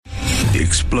The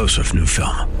explosive new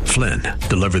film, Flynn,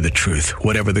 deliver the truth,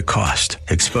 whatever the cost.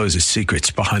 Exposes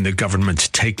secrets behind the government's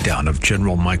takedown of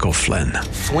General Michael Flynn.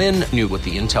 Flynn knew what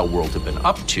the intel world had been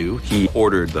up to. He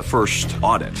ordered the first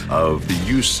audit of the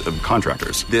use of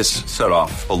contractors. This set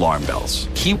off alarm bells.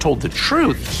 He told the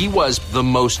truth. He was the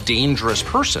most dangerous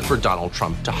person for Donald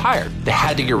Trump to hire. They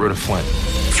had to get rid of Flynn.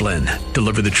 Flynn,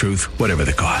 deliver the truth, whatever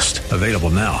the cost. Available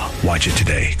now. Watch it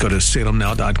today. Go to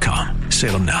salemnow.com.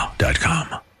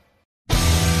 salemnow.com.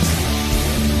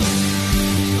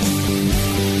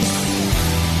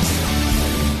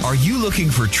 Are you looking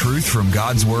for truth from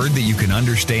God's Word that you can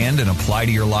understand and apply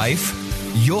to your life?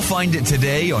 You'll find it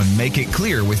today on Make It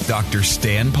Clear with Dr.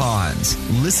 Stan Pons.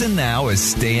 Listen now as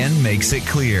Stan makes it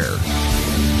clear.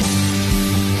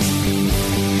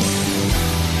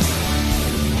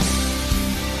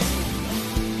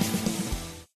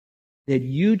 That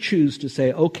you choose to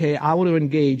say, okay, I want to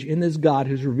engage in this God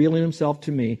who's revealing himself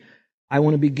to me. I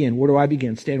want to begin. Where do I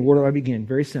begin? Stan, where do I begin?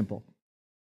 Very simple.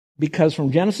 Because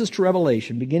from Genesis to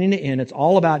Revelation, beginning to end, it's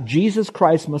all about Jesus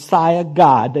Christ, Messiah,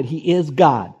 God, that he is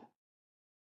God.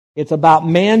 It's about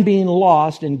man being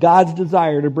lost and God's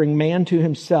desire to bring man to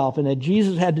himself, and that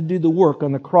Jesus had to do the work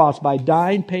on the cross by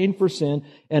dying, paying for sin,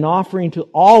 and offering to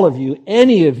all of you,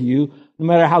 any of you, no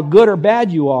matter how good or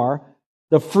bad you are,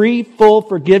 the free, full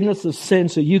forgiveness of sin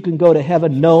so you can go to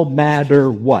heaven no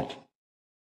matter what.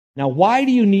 Now, why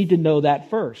do you need to know that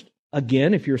first?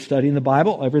 Again, if you're studying the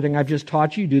Bible, everything I've just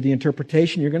taught you, do the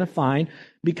interpretation you're going to find,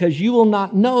 because you will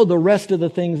not know the rest of the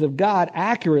things of God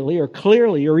accurately or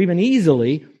clearly or even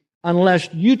easily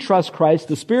unless you trust Christ.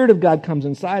 The Spirit of God comes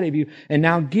inside of you and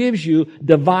now gives you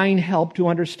divine help to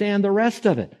understand the rest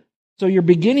of it. So your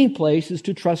beginning place is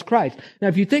to trust Christ. Now,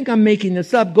 if you think I'm making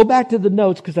this up, go back to the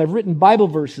notes because I've written Bible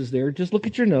verses there. Just look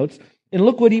at your notes and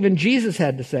look what even Jesus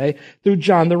had to say through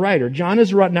John the writer. John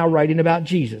is now writing about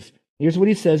Jesus. Here's what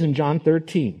he says in John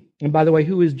 13. And by the way,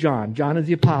 who is John? John is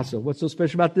the apostle. What's so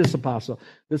special about this apostle?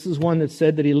 This is one that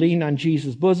said that he leaned on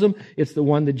Jesus' bosom. It's the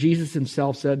one that Jesus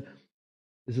himself said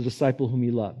is a disciple whom he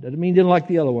loved. Doesn't mean he didn't like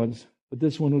the other ones, but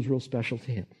this one was real special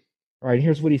to him. All right,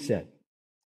 here's what he said.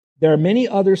 There are many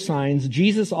other signs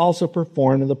Jesus also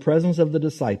performed in the presence of the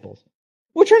disciples,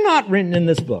 which are not written in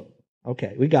this book.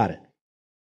 Okay, we got it.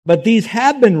 But these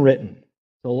have been written.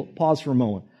 So pause for a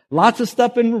moment. Lots of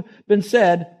stuff been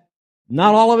said.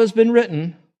 Not all of it's been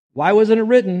written. Why wasn't it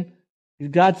written?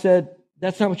 Because God said,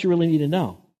 that's not what you really need to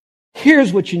know.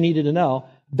 Here's what you needed to know.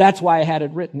 That's why I had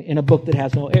it written in a book that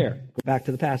has no error. Go back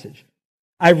to the passage.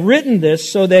 I've written this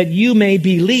so that you may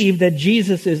believe that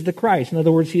Jesus is the Christ. In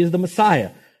other words, he is the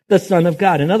Messiah, the Son of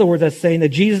God. In other words, that's saying that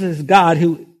Jesus is God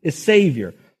who is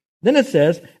Savior. Then it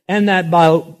says, and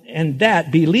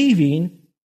that believing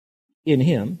in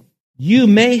him, you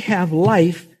may have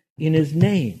life in his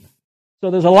name. So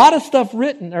there's a lot of stuff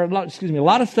written, a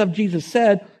lot of stuff Jesus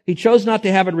said. He chose not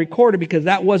to have it recorded because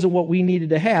that wasn't what we needed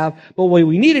to have. But what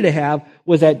we needed to have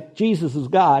was that Jesus is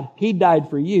God. He died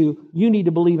for you. You need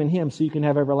to believe in him so you can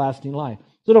have everlasting life.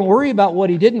 So don't worry about what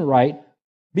he didn't write.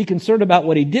 Be concerned about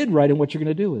what he did write and what you're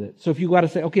going to do with it. So if you got to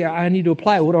say, okay, I need to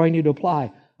apply, what do I need to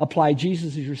apply? Apply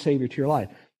Jesus as your Savior to your life.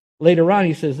 Later on,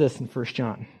 he says this in 1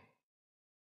 John.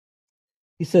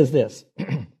 He says this,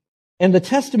 and the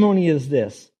testimony is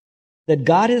this, that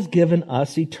God has given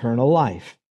us eternal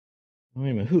life. Wait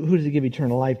a minute, who does he give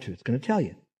eternal life to? It's going to tell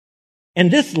you.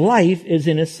 And this life is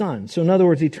in his Son. So in other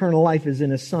words, eternal life is in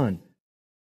his Son.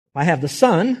 If I have the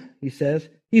Son, he says,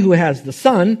 he who has the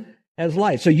Son has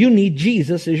life. So you need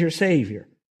Jesus as your Savior.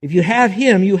 If you have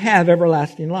him, you have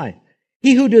everlasting life.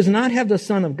 He who does not have the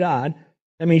Son of God,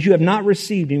 that means you have not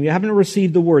received him. You haven't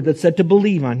received the word that said to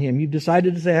believe on him. You've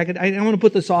decided to say, I want to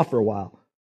put this off for a while.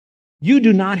 You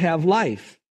do not have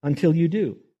life until you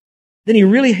do. Then he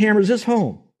really hammers this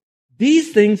home.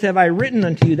 These things have I written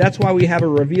unto you. That's why we have a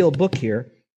revealed book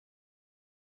here.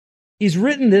 He's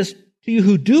written this to you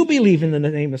who do believe in the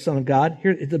name of the Son of God.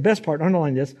 Here is the best part,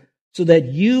 underline this, so that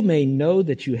you may know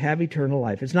that you have eternal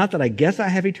life. It's not that I guess I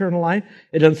have eternal life.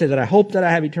 It doesn't say that I hope that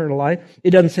I have eternal life. It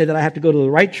doesn't say that I have to go to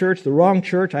the right church, the wrong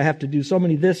church. I have to do so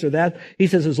many this or that. He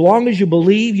says, as long as you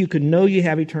believe, you can know you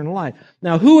have eternal life.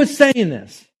 Now, who is saying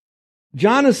this?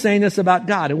 John is saying this about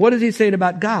God. And what is he saying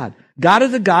about God? God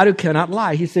is a God who cannot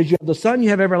lie. He says, you have the Son, you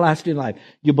have everlasting life.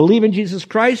 You believe in Jesus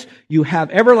Christ, you have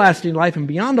everlasting life. And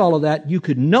beyond all of that, you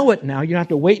could know it now. You don't have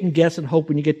to wait and guess and hope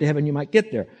when you get to heaven you might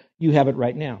get there. You have it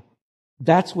right now.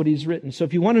 That's what he's written. So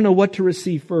if you want to know what to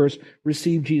receive first,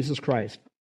 receive Jesus Christ.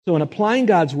 So in applying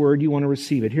God's word, you want to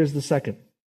receive it. Here's the second.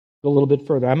 Go a little bit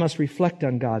further. I must reflect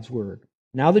on God's word.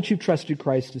 Now that you've trusted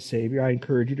Christ as Savior, I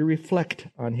encourage you to reflect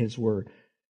on his word.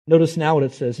 Notice now what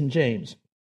it says in James.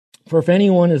 For if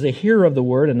anyone is a hearer of the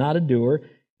word and not a doer,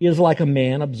 he is like a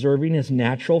man observing his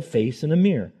natural face in a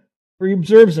mirror. For he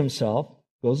observes himself,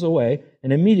 goes away,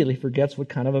 and immediately forgets what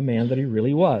kind of a man that he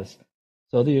really was.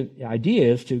 So the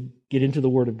idea is to get into the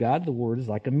Word of God. The Word is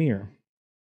like a mirror.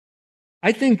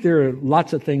 I think there are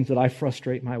lots of things that I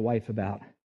frustrate my wife about.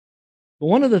 But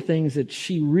one of the things that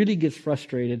she really gets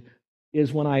frustrated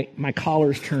is when my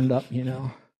collar's turned up,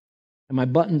 and my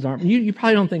buttons aren't. You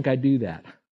probably don't think I do that.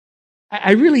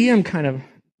 I really am kind of,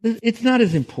 it's not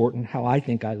as important how I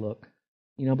think I look.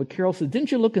 But Carol says,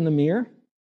 didn't you look in the mirror?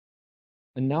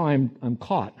 And now I'm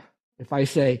caught. If I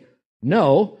say,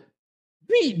 no,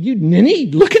 you ninny,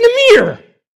 look in the mirror.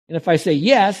 And if I say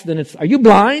yes, then it's, are you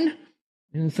blind?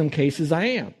 And in some cases I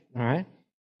am, all right?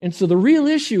 And so the real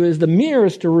issue is the mirror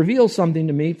is to reveal something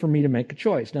to me for me to make a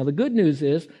choice. Now the good news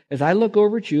is, as I look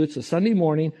over at you, it's a Sunday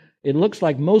morning, it looks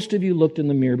like most of you looked in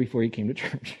the mirror before you came to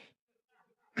church.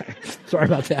 Sorry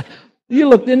about that. You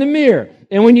looked in the mirror.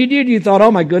 And when you did, you thought,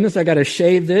 oh my goodness, I got to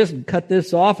shave this and cut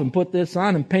this off and put this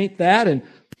on and paint that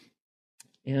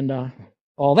and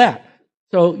all that.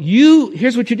 So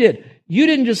here's what you did. You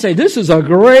didn't just say, this is a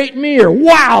great mirror.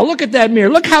 Wow, look at that mirror.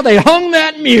 Look how they hung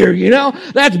that mirror,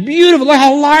 That's beautiful. Look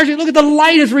how large it is. Look at the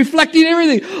light. It's reflecting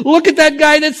everything. Look at that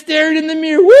guy that's staring in the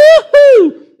mirror.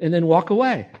 Woohoo! And then walk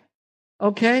away.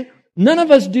 Okay? None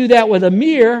of us do that with a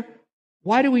mirror.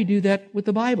 Why do we do that with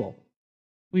the Bible?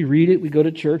 We read it, we go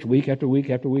to church week after week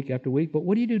after week after week, but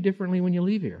what do you do differently when you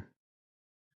leave here?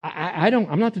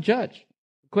 I'm not the judge.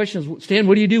 The question is, Stan,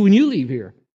 what do you do when you leave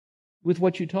here with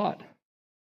what you taught?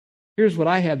 Here's what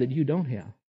I have that you don't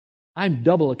have. I'm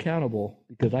double accountable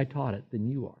because I taught it than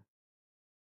you are.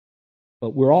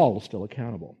 But we're all still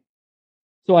accountable.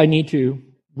 So I need to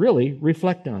really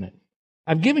reflect on it.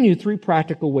 I've given you 3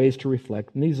 practical ways to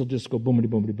reflect, and these will just go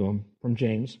boomity-boomity-boom from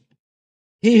James.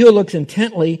 He who looks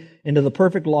intently into the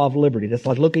perfect law of liberty. That's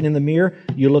like looking in the mirror,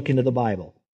 you look into the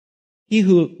Bible. He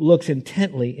who looks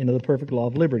intently into the perfect law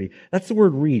of liberty. That's the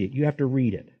word read it. You have to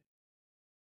read it.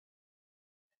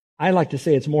 I like to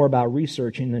say it's more about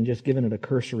researching than just giving it a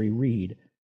cursory read.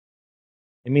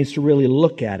 It means to really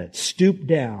look at it, stoop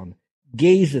down,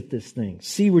 gaze at this thing,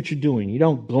 see what you're doing. You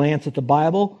don't glance at the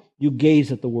Bible, you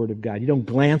gaze at the Word of God. You don't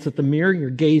glance at the mirror,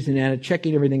 you're gazing at it,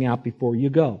 checking everything out before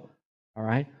you go. All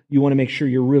right? You want to make sure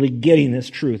you're really getting this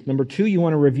truth. Number 2, you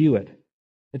want to review it.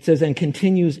 It says, and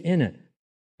continues in it.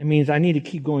 It means I need to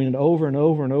keep going it over and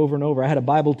over and over and over. I had a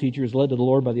Bible teacher who's led to the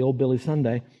Lord by the old Billy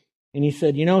Sunday. And he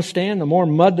said, Stan, the more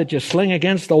mud that you sling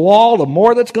against the wall, the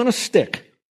more that's going to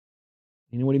stick.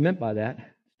 You know what he meant by that?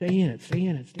 Stay in it, stay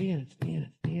in it, stay in it, stay in it,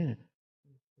 stay in it.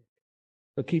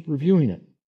 So keep reviewing it.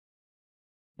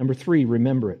 Number 3,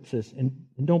 remember it. It says, and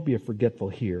don't be a forgetful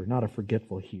hearer, not a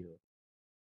forgetful hearer.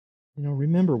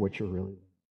 Remember what you're really doing.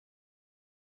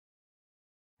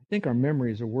 I think our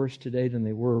memories are worse today than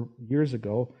they were years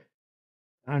ago.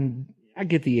 And I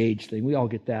get the age thing. We all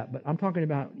get that. But I'm talking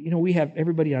about, we have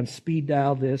everybody on speed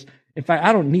dial this. In fact,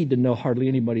 I don't need to know hardly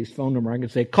anybody's phone number. I can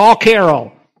say, call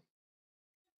Carol.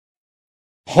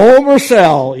 Home or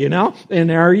cell, and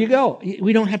there you go.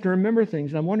 We don't have to remember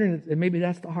things. And I'm wondering if maybe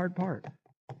that's the hard part.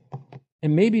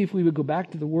 And maybe if we would go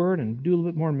back to the Word and do a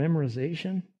little bit more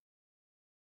memorization,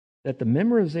 that the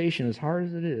memorization, as hard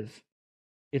as it is,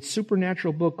 it's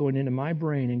supernatural book going into my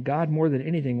brain, and God more than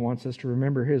anything wants us to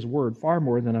remember His Word far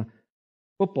more than a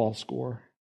football score,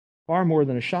 far more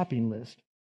than a shopping list,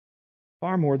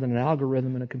 far more than an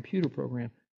algorithm in a computer program.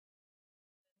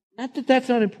 Not that that's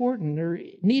not important or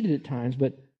needed at times,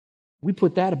 but we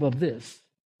put that above this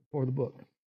for the book.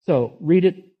 So read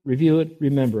it, review it,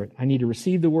 remember it. I need to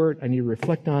receive the Word, I need to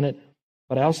reflect on it,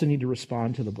 but I also need to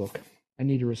respond to the book. I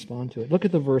need to respond to it. Look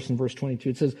at the verse in verse 22.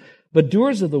 It says, but be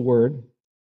doers of the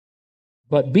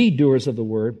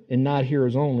word, and not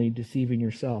hearers only, deceiving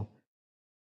yourself.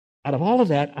 Out of all of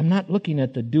that, I'm not looking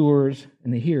at the doers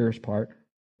and the hearers part.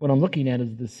 What I'm looking at is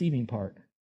the deceiving part,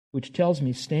 which tells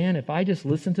me, Stan, if I just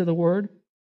listen to the Word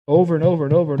over and over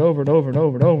and over and over and over and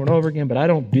over and over and over again, but I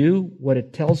don't do what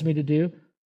it tells me to do,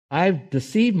 I've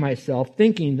deceived myself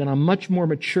thinking that I'm much more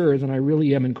mature than I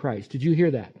really am in Christ. Did you hear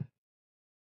that?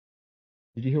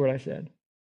 Did you hear what I said?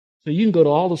 So you can go to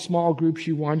all the small groups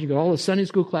you want. You can go to all the Sunday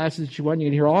school classes that you want. You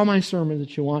can hear all my sermons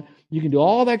that you want. You can do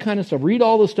all that kind of stuff. Read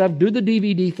all the stuff. Do the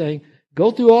DVD thing.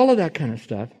 Go through all of that kind of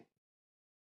stuff.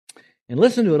 And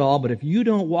listen to it all. But if you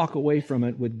don't walk away from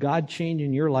it with God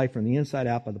changing your life from the inside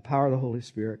out by the power of the Holy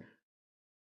Spirit,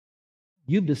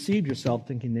 you've deceived yourself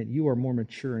thinking that you are more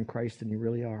mature in Christ than you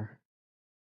really are.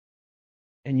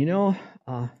 And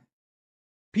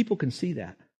people can see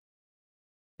that.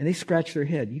 And they scratch their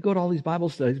head. You go to all these Bible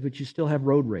studies, but you still have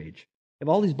road rage. You have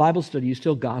all these Bible studies, you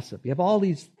still gossip. You have all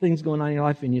these things going on in your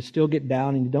life, and you still get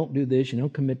down, and you don't do this, you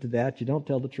don't commit to that, you don't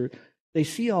tell the truth. They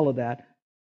see all of that,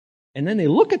 and then they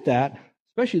look at that,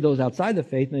 especially those outside the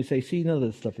faith, and they say, see, none of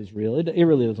this stuff is real. It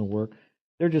really doesn't work.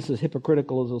 They're just as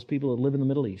hypocritical as those people that live in the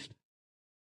Middle East.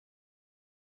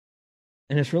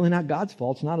 And it's really not God's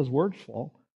fault. It's not His Word's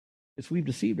fault. It's we've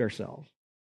deceived ourselves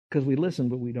because we listen,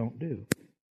 but we don't do.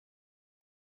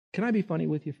 Can I be funny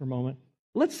with you for a moment?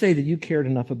 Let's say that you cared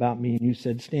enough about me and you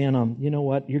said, Stan, you know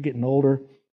what? You're getting older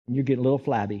and you're getting a little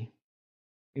flabby.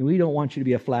 And we don't want you to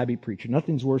be a flabby preacher.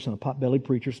 Nothing's worse than a pot-bellied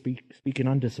preacher speaking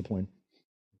undisciplined.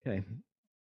 Okay.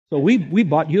 So we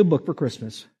bought you a book for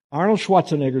Christmas. Arnold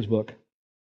Schwarzenegger's book.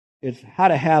 It's How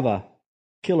to Have a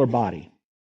Killer Body.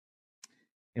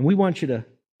 And we want you to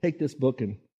take this book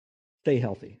and stay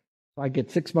healthy. So I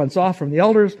get 6 months off from the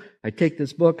elders. I take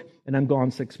this book, and I'm gone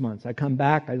 6 months. I come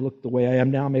back. I look the way I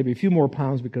am now, maybe a few more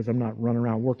pounds because I'm not running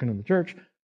around working in the church.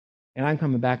 And I'm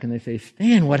coming back, and they say,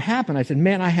 Stan, what happened? I said,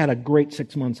 man, I had a great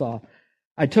 6 months off.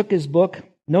 I took his book.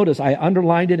 Notice, I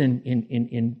underlined it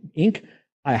in ink.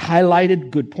 I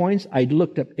highlighted good points. I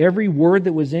looked up every word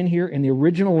that was in here in the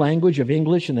original language of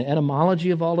English and the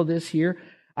etymology of all of this here.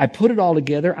 I put it all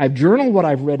together. I've journaled what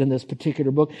I've read in this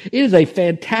particular book. It is a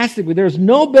fantastic book. There's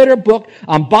no better book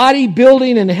on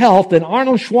bodybuilding and health than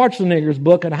Arnold Schwarzenegger's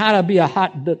book on how to be a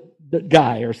hot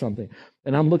guy or something.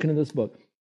 And I'm looking at this book.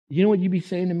 You know what you'd be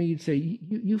saying to me? You'd say,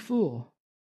 you fool.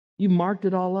 You marked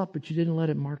it all up, but you didn't let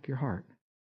it mark your heart.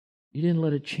 You didn't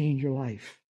let it change your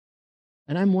life.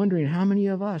 And I'm wondering how many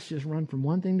of us just run from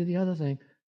one thing to the other thing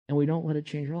and we don't let it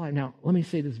change our life. Now, let me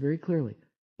say this very clearly.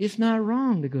 It's not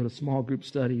wrong to go to small group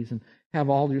studies and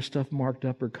have all your stuff marked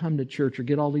up or come to church or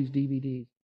get all these DVDs.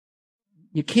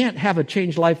 You can't have a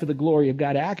changed life for the glory of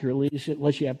God accurately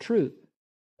unless you have truth.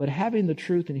 But having the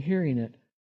truth and hearing it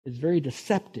is very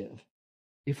deceptive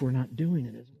if we're not doing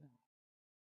it as well.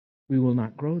 We will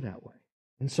not grow that way.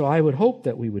 And so I would hope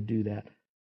that we would do that.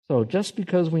 So just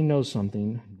because we know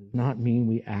something does not mean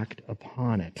we act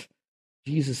upon it.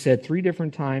 Jesus said 3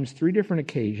 different times, 3 different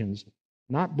occasions,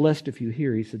 not blessed if you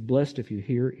hear. He said, blessed if you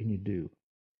hear and you do.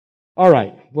 All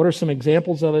right, what are some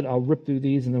examples of it? I'll rip through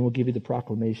these and then we'll give you the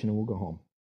proclamation and we'll go home.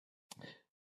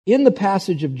 In the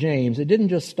passage of James, it didn't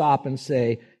just stop and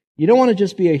say, you don't want to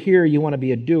just be a hearer, you want to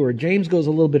be a doer. James goes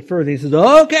a little bit further. He says,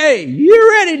 okay, you're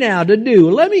ready now to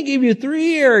do. Let me give you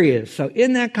 3 areas. So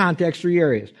in that context, 3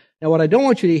 areas. Now what I don't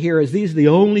want you to hear is these are the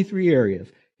only 3 areas.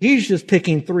 He's just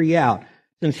picking 3 out.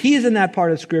 Since he's in that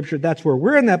part of Scripture, that's where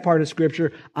we're in that part of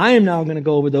Scripture, I am now going to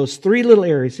go over those 3 little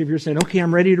areas. So if you're saying, okay,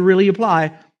 I'm ready to really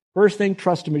apply, first thing,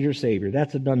 trust Him as your Savior.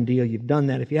 That's a done deal. You've done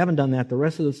that. If you haven't done that, the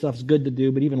rest of the stuff's good to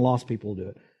do, but even lost people do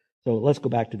it. So let's go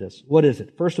back to this. What is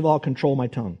it? First of all, control my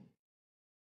tongue.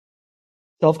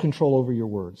 Self-control over your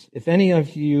words. If any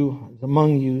of you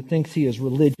among you thinks he is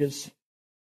religious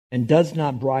and does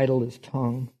not bridle his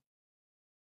tongue,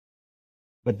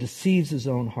 but deceives his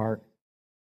own heart,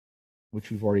 which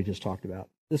we've already just talked about,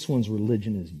 this one's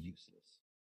religion is useless,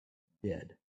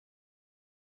 dead.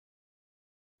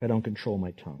 If I don't control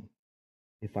my tongue,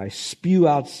 if I spew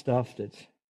out stuff that's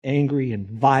angry and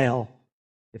vile,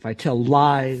 if I tell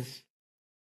lies,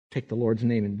 take the Lord's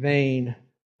name in vain,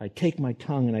 I take my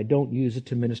tongue and I don't use it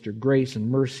to minister grace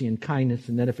and mercy and kindness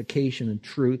and edification and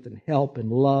truth and help and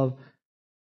love,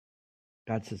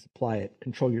 God says, apply it.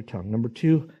 Control your tongue. Number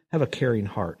 2, have a caring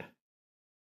heart.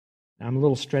 Now, I'm a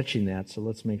little stretching that, so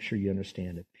let's make sure you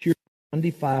understand it. Pure,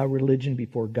 undefiled religion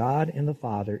before God and the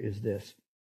Father is this.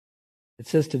 It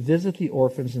says to visit the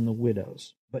orphans and the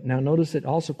widows. But now notice it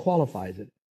also qualifies it.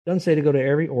 It doesn't say to go to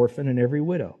every orphan and every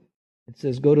widow. It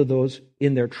says go to those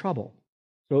in their trouble.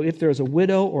 So if there's a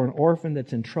widow or an orphan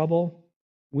that's in trouble,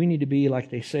 we need to be,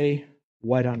 like they say,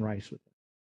 white on rice with them.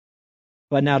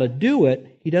 But now to do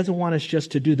it, He doesn't want us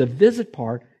just to do the visit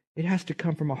part. It has to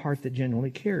come from a heart that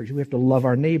genuinely cares. We have to love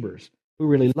our neighbors. If we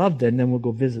really love them, then we'll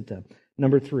go visit them.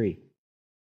 Number 3,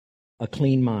 a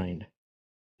clean mind.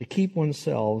 To keep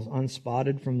oneself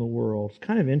unspotted from the world. It's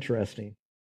kind of interesting.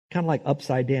 Kind of like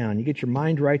upside down. You get your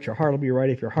mind right, your heart will be right.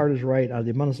 If your heart is right, out of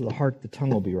the abundance of the heart, the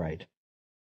tongue will be right.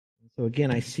 So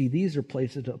again, I see these are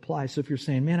places to apply. So if you're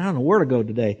saying, man, I don't know where to go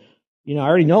today. I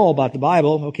already know about the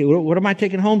Bible. Okay, what am I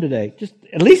taking home today? Just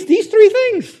at least these 3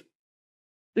 things.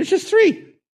 There's just 3.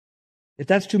 If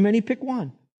that's too many, pick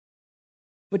one.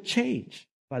 But change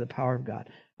by the power of God.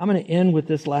 I'm going to end with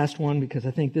this last one because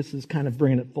I think this is kind of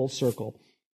bringing it full circle.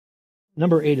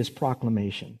 Number 8 is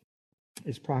proclamation.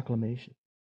 Is proclamation.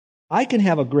 I can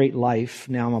have a great life.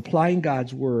 Now I'm applying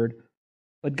God's word,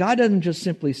 but God doesn't just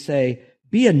simply say,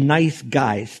 be a nice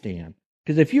guy, Stan.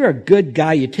 Because if you're a good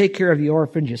guy, you take care of the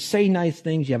orphans, you say nice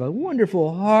things, you have a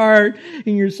wonderful heart,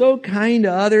 and you're so kind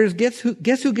to others, guess who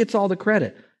gets all the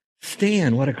credit?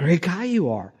 Stan, what a great guy you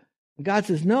are. And God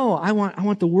says, no, I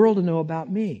want the world to know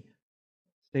about me.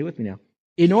 Stay with me now.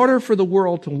 In order for the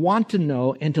world to want to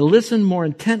know and to listen more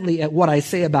intently at what I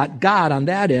say about God on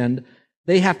that end,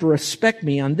 they have to respect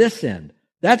me on this end.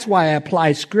 That's why I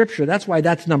apply Scripture. That's why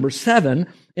that's number 7,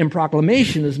 and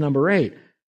proclamation is number 8.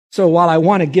 So while I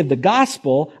want to give the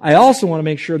gospel, I also want to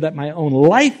make sure that my own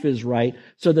life is right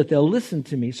so that they'll listen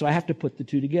to me. So I have to put the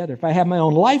two together. If I have my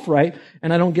own life right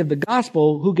and I don't give the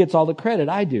gospel, who gets all the credit?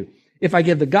 I do. If I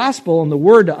give the gospel and the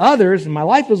word to others and my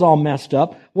life is all messed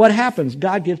up, what happens?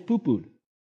 God gets poo-pooed.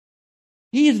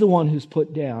 He's the one who's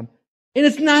put down. And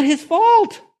it's not his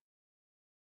fault.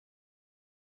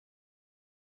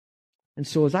 And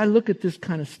so as I look at this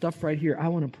kind of stuff right here, I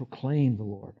want to proclaim the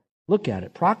Lord. Look at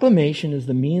it. Proclamation is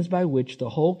the means by which the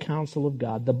whole counsel of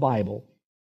God, the Bible,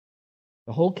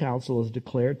 the whole counsel is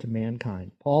declared to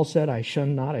mankind. Paul said, I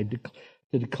shun not to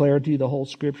declare to you the whole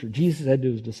Scripture. Jesus said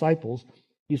to his disciples,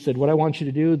 he said, what I want you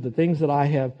to do, the things that I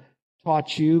have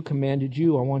taught you, commanded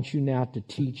you, I want you now to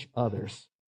teach others.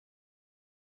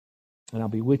 And I'll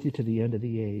be with you to the end of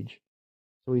the age.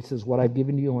 So he says, what I've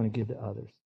given to you, I want to give to others.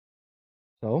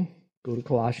 So, go to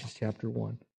Colossians chapter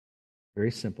 1.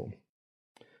 Very simple.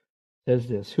 It says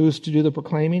this, who is to do the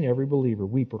proclaiming? Every believer.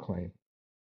 We proclaim.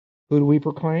 Who do we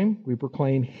proclaim? We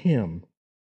proclaim Him,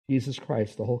 Jesus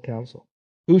Christ, the whole counsel.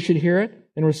 Who should hear it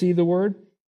and receive the word?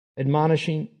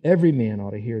 Admonishing every man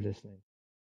ought to hear this thing.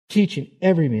 Teaching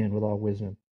every man with all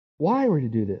wisdom. Why are we to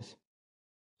do this?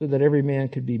 So that every man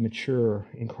could be mature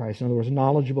in Christ. In other words,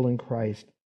 knowledgeable in Christ,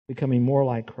 becoming more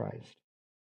like Christ.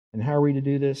 And how are we to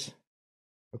do this?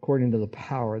 According to the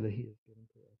power that He has given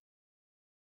to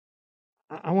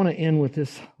us. I want to end with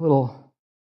this little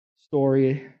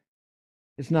story.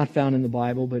 It's not found in the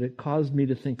Bible, but it caused me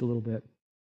to think a little bit.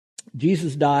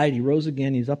 Jesus died, He rose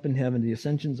again, He's up in heaven, the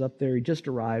ascension's up there, He just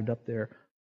arrived up there.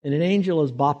 And an angel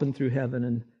is bopping through heaven,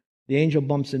 and the angel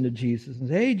bumps into Jesus and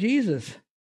says, hey, Jesus,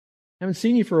 haven't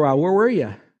seen you for a while. Where were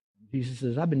you? Jesus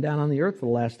says, I've been down on the earth for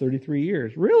the last 33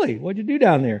 years. Really? What'd you do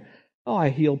down there? Oh, I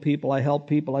healed people, I helped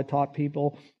people, I taught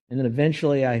people. And then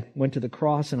eventually I went to the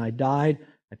cross and I died.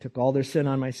 I took all their sin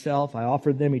on myself. I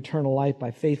offered them eternal life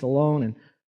by faith alone. And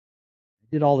I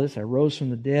did all this. I rose from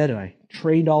the dead and I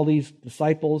trained all these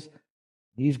disciples.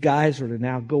 These guys were to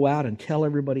now go out and tell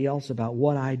everybody else about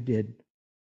what I did.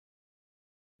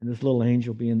 And this little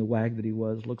angel, being the wag that he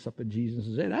was, looks up at Jesus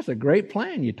and says, hey, that's a great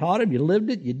plan. You taught him, you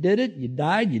lived it, you did it, you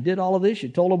died, you did all of this, you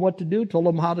told them what to do, told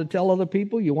them how to tell other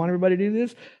people, you want everybody to do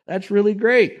this. That's really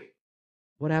great.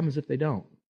 What happens if they don't?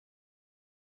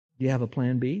 Do you have a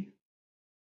plan B?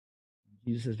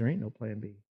 Jesus says, there ain't no plan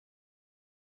B.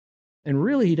 And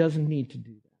really, He doesn't need to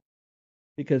do that.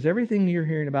 Because everything you're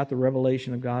hearing about the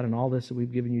revelation of God and all this that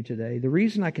we've given you today, the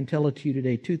reason I can tell it to you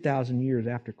today, 2,000 years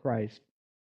after Christ,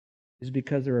 is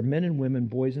because there are men and women,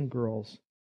 boys and girls,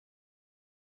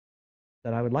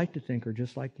 that I would like to think are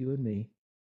just like you and me,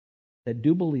 that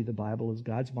do believe the Bible is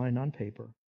God's mind on paper,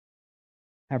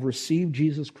 have received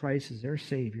Jesus Christ as their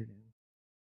Savior now.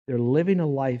 They're living a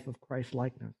life of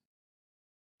Christ-likeness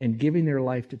and giving their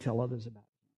life to tell others about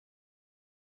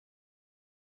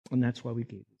it. And that's why we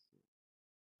gave this.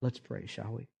 Let's pray,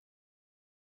 shall we?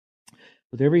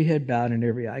 With every head bowed and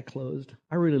every eye closed,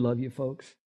 I really love you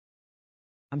folks.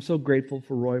 I'm so grateful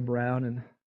for Roy Brown and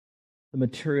the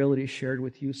material that he shared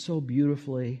with you so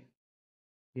beautifully.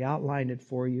 He outlined it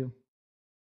for you.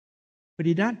 But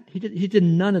he did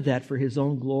none of that for his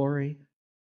own glory.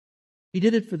 He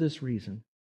did it for this reason.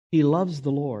 He loves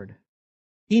the Lord.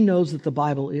 He knows that the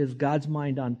Bible is God's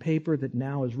mind on paper that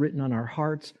now is written on our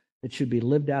hearts, that should be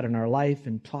lived out in our life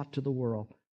and taught to the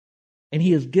world. And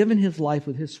He has given His life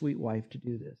with His sweet wife to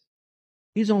do this.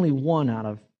 He's only one out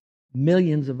of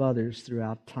millions of others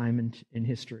throughout time and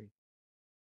history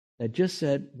that just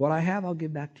said, what I have, I'll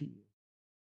give back to you.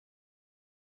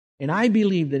 And I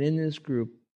believe that in this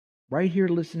group, right here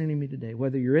listening to me today,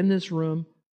 whether you're in this room,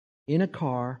 in a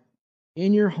car,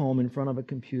 in your home, in front of a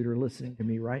computer, listening to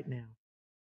me right now,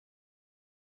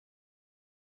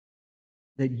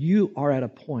 that you are at a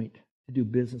point to do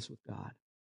business with God.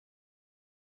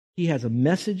 He has a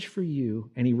message for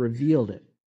you, and He revealed it.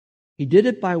 He did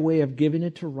it by way of giving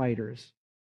it to writers.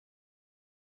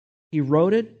 He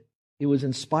wrote it. It was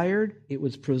inspired. It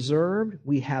was preserved.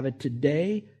 We have it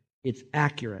today. It's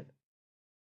accurate.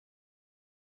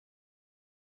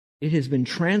 It has been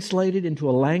translated into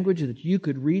a language that you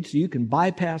could read, so you can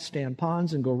bypass Stan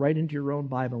Ponz and go right into your own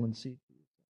Bible and see.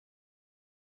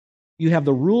 You have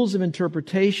the rules of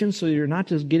interpretation, so you're not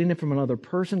just getting it from another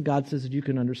person. God says that you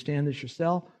can understand this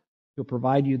yourself. He'll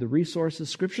provide you the resources.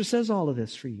 Scripture says all of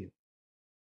this for you.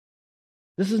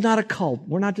 This is not a cult.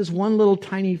 We're not just one little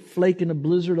tiny flake in a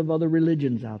blizzard of other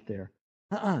religions out there.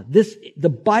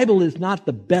 The Bible is not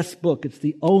the best book. It's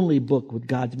the only book with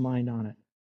God's mind on it.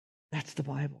 That's the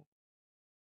Bible.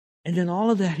 And then all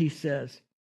of that, he says,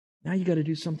 now you got to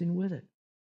do something with it.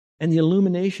 And the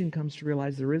illumination comes to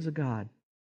realize there is a God.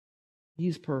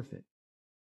 He's perfect.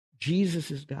 Jesus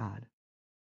is God.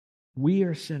 We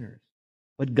are sinners.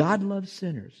 But God loves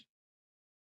sinners.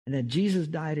 And that Jesus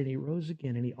died and he rose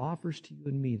again and he offers to you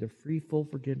and me the free, full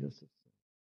forgiveness of sin.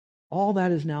 All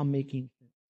that is now making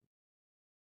sense.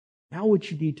 Now what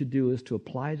you need to do is to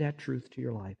apply that truth to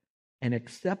your life and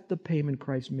accept the payment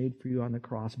Christ made for you on the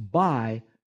cross by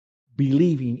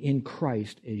believing in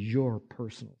Christ as your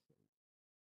personal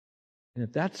Savior. And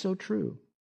if that's so true,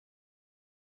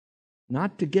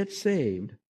 not to get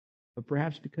saved, but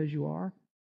perhaps because you are,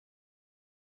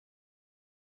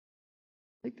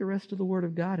 take the rest of the Word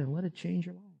of God and let it change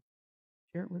your life.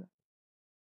 Share it with us.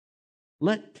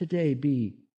 Let today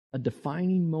be a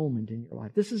defining moment in your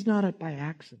life. This is not by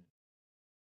accident.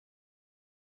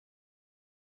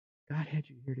 God had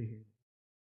you here to hear it.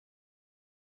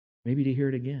 Maybe to hear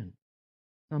it again.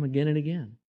 Some again and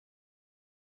again.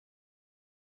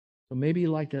 So maybe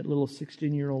like that little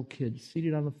 16-year-old kid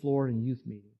seated on the floor in youth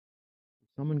meeting.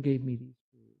 Someone gave me these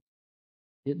words.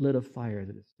 It lit a fire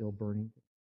that is still burning.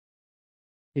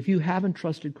 If you haven't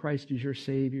trusted Christ as your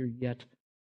Savior yet,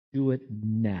 do it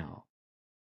now.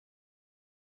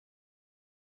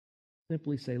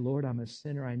 Simply say, Lord, I'm a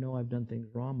sinner. I know I've done things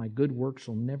wrong. My good works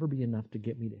will never be enough to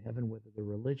get me to heaven, whether they're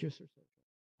religious or secular.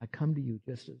 I come to you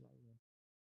just as I am.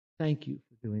 Thank you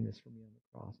for doing this for me on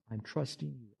the cross. I'm trusting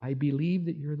you. I believe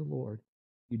that you're the Lord.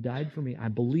 You died for me. I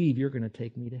believe you're going to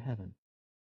take me to heaven.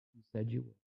 You said you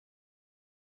would.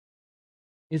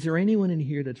 Is there anyone in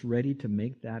here that's ready to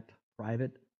make that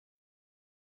private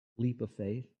leap of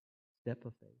faith, step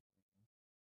of faith?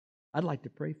 I'd like to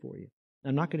pray for you.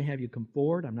 I'm not going to have you come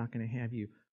forward. I'm not going to have you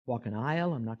walk an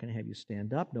aisle. I'm not going to have you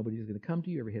stand up. Nobody's going to come to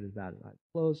you. Every head is bowed and eyes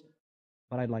closed.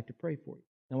 But I'd like to pray for you.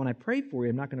 Now, when I pray for you,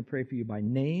 I'm not going to pray for you by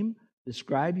name,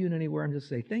 describe you in anywhere. I'm just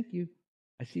saying, thank you.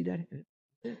 I see that.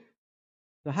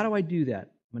 So how do I do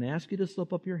that? I'm going to ask you to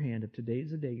slip up your hand if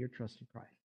today's the day you're trusting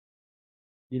Christ.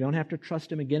 You don't have to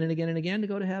trust Him again and again and again to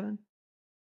go to heaven.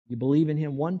 You believe in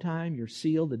Him one time, you're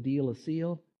sealed, the deal is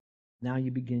sealed. Now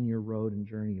you begin your road and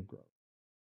journey of growth.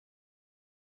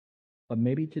 But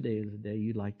maybe today is the day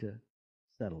you'd like to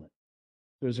settle it.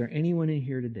 So is there anyone in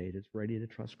here today that's ready to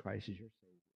trust Christ as your Savior?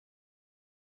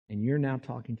 And you're now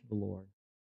talking to the Lord,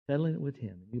 settling it with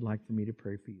Him, and you'd like for me to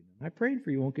pray for you. My praying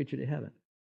for you won't get you to heaven,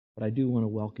 but I do want to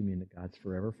welcome you into God's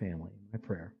forever family. My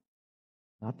prayer.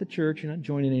 Not the church, you're not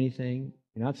joining anything.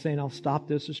 You're not saying, I'll stop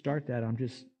this or start that.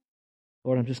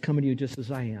 Lord, I'm just coming to you just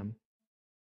as I am.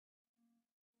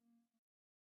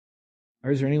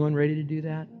 Or is there anyone ready to do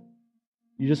that?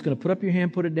 You're just going to put up your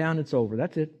hand, put it down, it's over.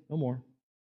 That's it. No more.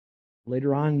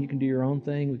 Later on, you can do your own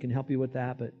thing. We can help you with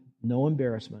that, but no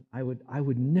embarrassment. I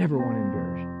would never want to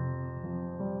embarrass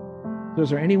you. So is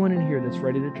there anyone in here that's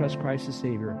ready to trust Christ as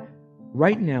Savior?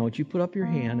 Right now, would you put up your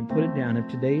hand and put it down if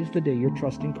today is the day you're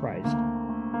trusting Christ?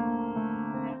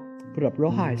 Put it up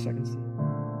real high so I can see it.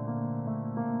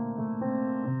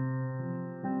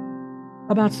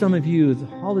 How about some of you,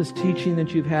 all this teaching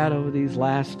that you've had over these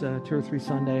last 2 or 3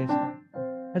 Sundays,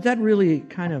 has that really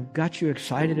kind of got you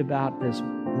excited about this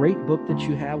great book that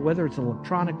you have, whether it's an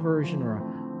electronic version or a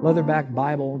leatherback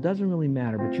Bible? It doesn't really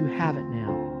matter, but you have it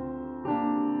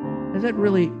now. Has that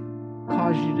really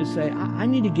caused you to say, I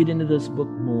need to get into this book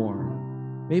more?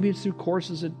 Maybe it's through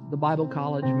courses at the Bible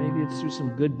College. Maybe it's through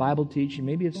some good Bible teaching.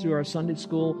 Maybe it's through our Sunday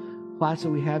school class that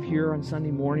we have here on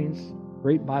Sunday mornings.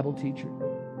 Great Bible teacher.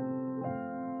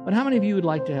 But how many of you would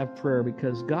like to have prayer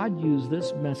because God used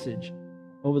this message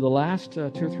over the last 2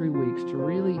 or 3 weeks to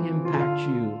really impact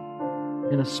you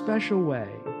in a special way?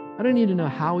 I don't need to know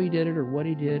how He did it or what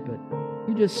He did, but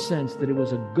you just sensed that it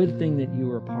was a good thing that you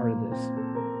were a part of this.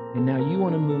 And now you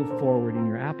want to move forward in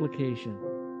your application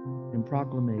and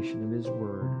proclamation of His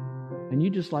Word. And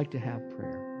you just like to have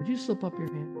prayer. Would you slip up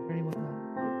your hand for anyone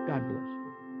else? God bless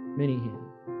you. Many hands.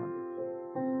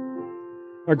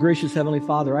 Our gracious Heavenly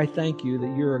Father, I thank you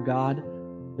that you're a God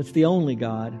that's the only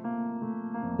God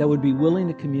that would be willing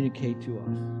to communicate to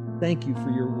us. Thank you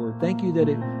for your Word. Thank you that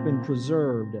it's been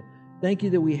preserved. Thank you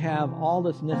that we have all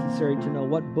that's necessary to know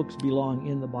what books belong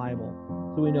in the Bible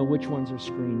so we know which ones are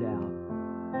screened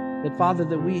out. That, Father,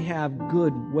 that we have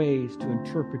good ways to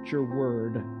interpret your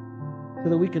Word so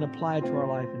that we can apply it to our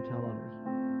life and tell others.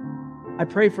 I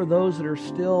pray for those that are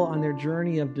still on their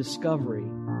journey of discovery.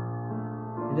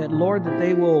 And that, Lord, that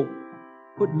they will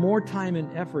put more time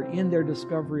and effort in their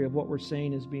discovery of what we're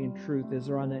saying as being truth as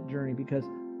they're on that journey, because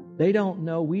they don't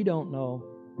know, we don't know,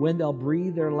 when they'll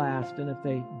breathe their last. And if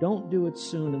they don't do it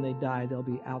soon and they die, they'll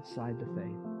be outside the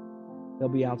faith. They'll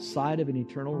be outside of an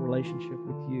eternal relationship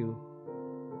with you.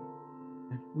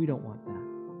 And we don't want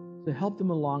that. So help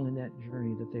them along in that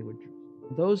journey that they would.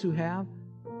 Those who have,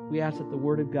 we ask that the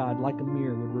Word of God, like a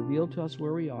mirror, would reveal to us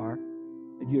where we are,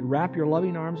 that you'd wrap your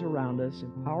loving arms around us,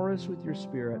 empower us with your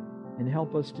Spirit, and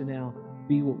help us to now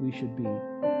be what we should be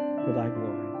for thy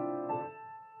glory.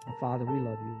 And Father, we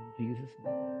love you. In Jesus'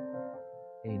 name,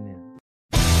 amen.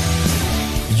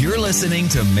 You're listening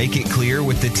to Make It Clear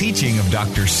with the teaching of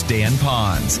Dr. Stan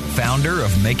Ponz, founder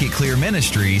of Make It Clear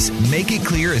Ministries. Make It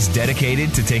Clear is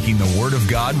dedicated to taking the Word of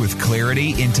God with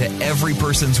clarity into every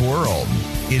person's world.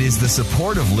 It is the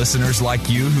support of listeners like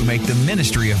you who make the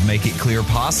ministry of Make It Clear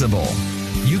possible.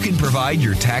 You can provide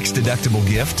your tax-deductible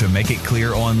gift to Make It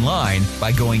Clear online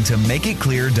by going to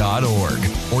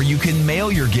makeitclear.org, or you can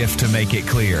mail your gift to Make It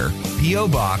Clear, P.O.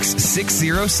 Box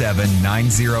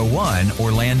 607901,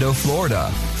 Orlando, Florida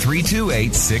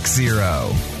 32860.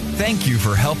 Thank you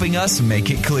for helping us make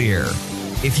it clear.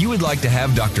 If you would like to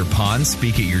have Dr. Ponz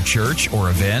speak at your church or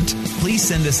event, please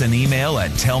send us an email at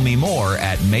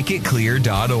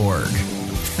tellmemore@makeitclear.org.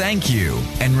 Thank you,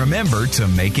 and remember to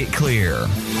make it clear.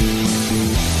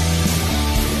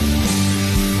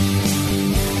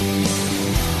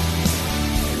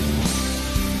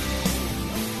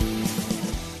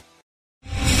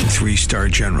 Three-star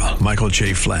General Michael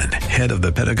J. Flynn, head of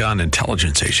the Pentagon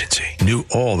Intelligence Agency, knew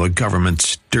all the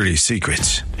government's dirty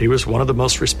secrets. He was one of the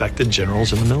most respected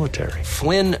generals in the military.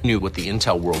 Flynn knew what the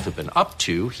intel world had been up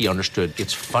to. He understood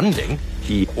its funding.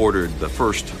 He ordered the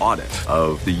first audit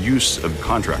of the use of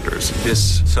contractors.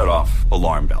 This set off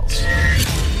alarm bells.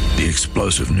 The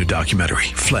explosive new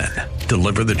documentary, Flynn,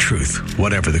 Deliver the Truth,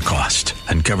 Whatever the Cost,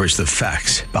 uncovers the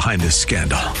facts behind this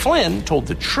scandal. Flynn told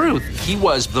the truth. He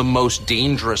was the most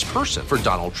dangerous person for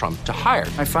Donald Trump to hire.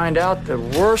 I find out the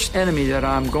worst enemy that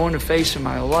I'm going to face in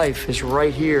my life is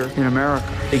right here in America.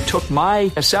 They took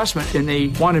my assessment and they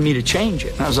wanted me to change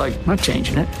it. And I was like, I'm not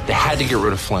changing it. They had to get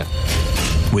rid of Flynn.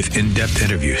 With in-depth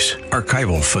interviews,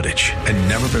 archival footage, and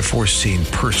never-before-seen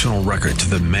personal records of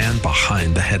the man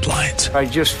behind the headlines. I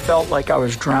just felt like I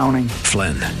was drowning.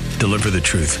 Flynn, Deliver the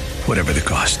Truth, Whatever the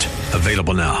Cost.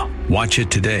 Available now. Watch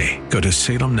it today. Go to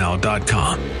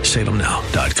salemnow.com.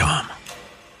 salemnow.com.